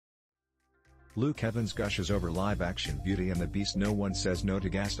Luke Evans gushes over live-action Beauty and the Beast. No one says no to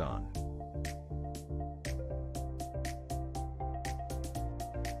Gaston.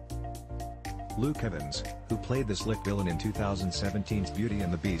 Luke Evans, who played the slick villain in 2017's Beauty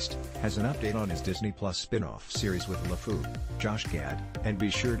and the Beast, has an update on his Disney Plus spin-off series with LeFou, Josh Gad, and be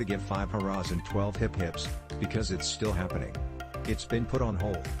sure to give 5 hurrahs and 12 hip hips, because it's still happening. It's been put on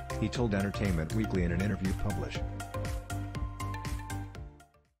hold, he told Entertainment Weekly in an interview published.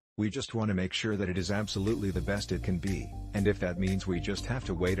 We just want to make sure that it is absolutely the best it can be, and if that means we just have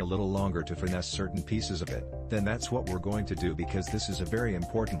to wait a little longer to finesse certain pieces of it, then that's what we're going to do because this is a very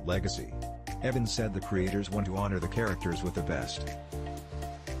important legacy. Evans said the creators want to honor the characters with the best.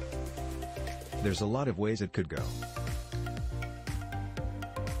 There's a lot of ways it could go.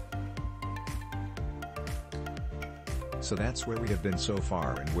 So that's where we have been so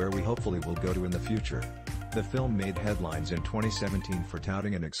far and where we hopefully will go to in the future. The film made headlines in 2017 for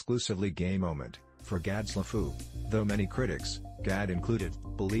touting an exclusively gay moment for Gad's LeFou, though many critics, Gad included,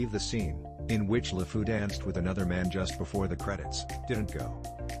 believe the scene, in which LeFou danced with another man just before the credits, didn't go.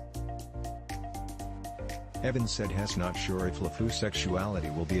 Evans said he's not sure if LeFou's sexuality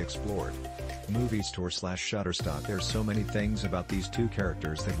will be explored. Moviestore/Shutterstock. There's so many things about these two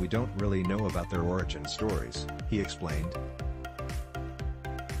characters that we don't really know about their origin stories, he explained.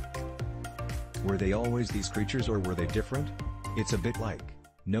 Were they always these creatures or were they different? It's a bit like,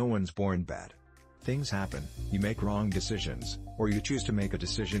 no one's born bad. Things happen, you make wrong decisions, or you choose to make a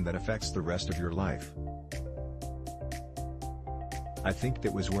decision that affects the rest of your life. I think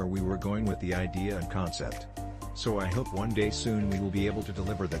that was where we were going with the idea and concept. So I hope one day soon we will be able to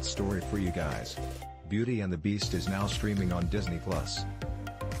deliver that story for you guys. Beauty and the Beast is now streaming on Disney+.